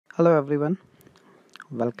Hello everyone,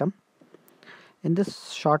 welcome. In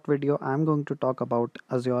this short video, I'm going to talk about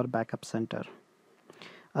Azure Backup Center.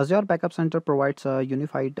 Azure Backup Center provides a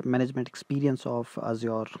unified management experience of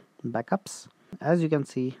Azure backups. As you can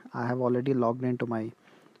see, I have already logged into my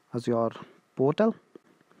Azure portal.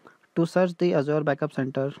 To search the Azure Backup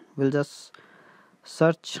Center, we'll just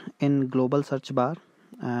search in global search bar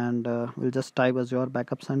and we'll just type Azure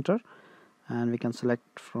Backup Center and we can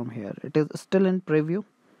select from here. It is still in preview.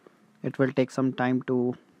 It will take some time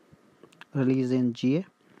to release in GA.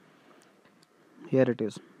 Here it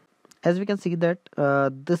is. As we can see that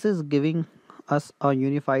this is giving us a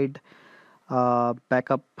unified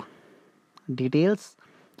backup details.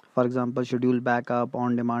 For example, schedule backup,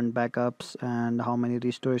 on demand backups, and how many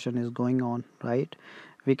restoration is going on, right?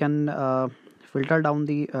 We can filter down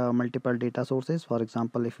the multiple data sources. For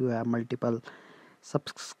example, if you have multiple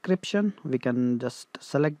subscription, we can just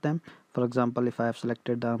select them. For example, if I have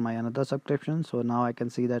selected my another subscription, so now I can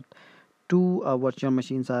see that two virtual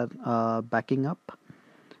machines are backing up,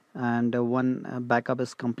 and one backup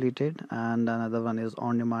is completed and another one is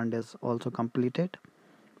on demand is also completed.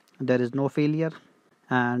 There is no failure,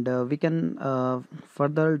 and we can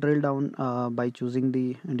further drill down by choosing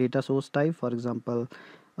the data source type. For example,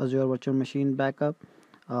 Azure virtual machine backup,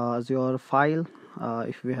 Azure file.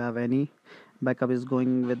 If we have any backup is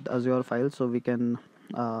going with Azure file, so we can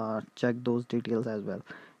check those details as well.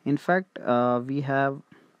 In fact, we have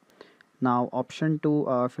now option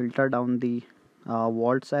to filter down the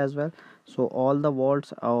vaults as well. So all the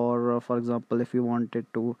vaults, or for example, if you want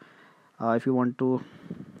to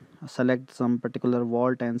select some particular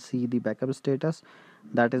vault and see the backup status,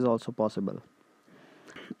 that is also possible.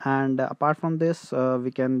 And apart from this,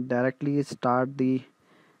 we can directly start the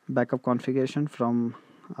backup configuration from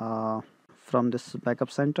this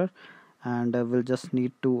backup center, and we'll just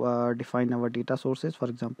need to define our data sources. For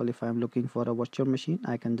example, if I'm looking for a virtual machine,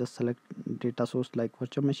 I can just select data source like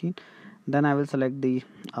virtual machine. Then I will select the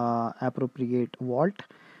appropriate vault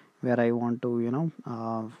where I want to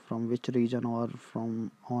from which region or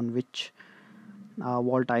from on which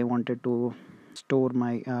vault I wanted to store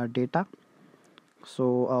my data.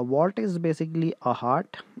 So vault is basically a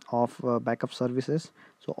heart of backup services.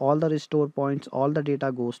 So all the restore points, all the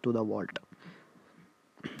data goes to the vault.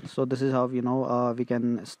 So this is how we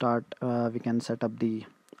can start, we can set up the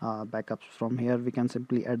backups. From here we can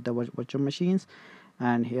simply add the virtual machines,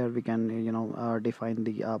 and here we can define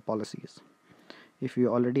the policies. If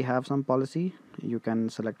you already have some policy, you can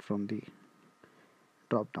select from the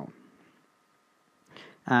drop down.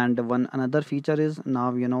 And one another feature is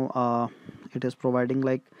now it is providing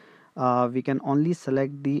like we can only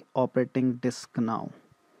select the operating disk now.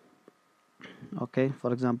 Okay,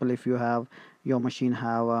 for example, if you have your machine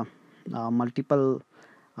have multiple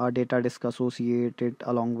data disk associated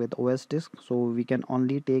along with OS disk, so we can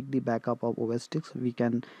only take the backup of OS disk. We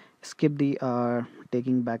can skip the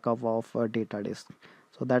taking backup of data disk,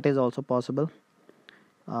 so that is also possible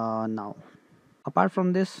now. Apart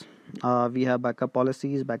from this, we have backup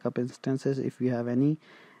policies, backup instances if we have any,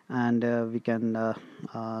 and we can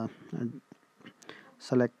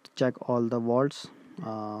select check all the vaults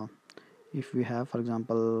if we have. For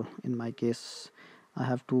example, in my case, I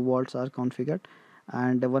have two vaults are configured.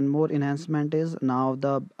 And one more enhancement is now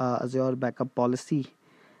the Azure backup policy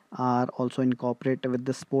are also incorporated with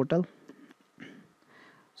this portal.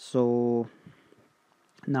 So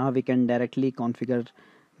now we can directly configure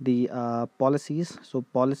the policies. So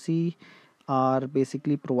policy are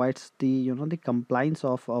basically provides the the compliance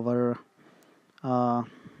of our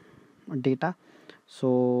data.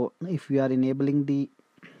 So if we are enabling the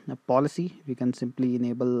policy, we can simply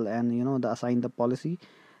enable and assign the policy,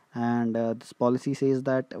 and this policy says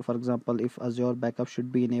that, for example, if Azure backup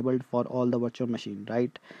should be enabled for all the virtual machine,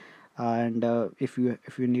 right? And if you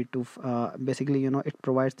need to basically it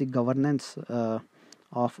provides the governance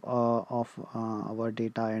of our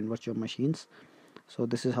data and virtual machines. So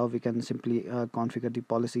this is how we can simply configure the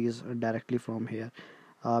policies directly from here.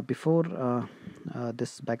 Before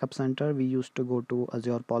this backup center, we used to go to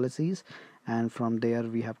Azure policies, and from there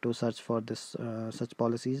we have to search for this such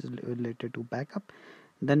policies related to backup.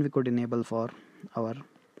 Then we could enable for our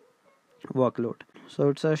workload. So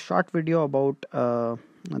it's a short video about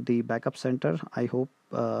the backup center. I hope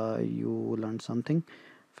you learned something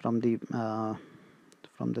from the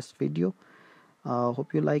from this video.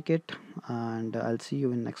 Hope you like it, and I'll see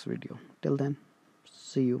you in next video. Till then,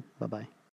 see you. Bye bye.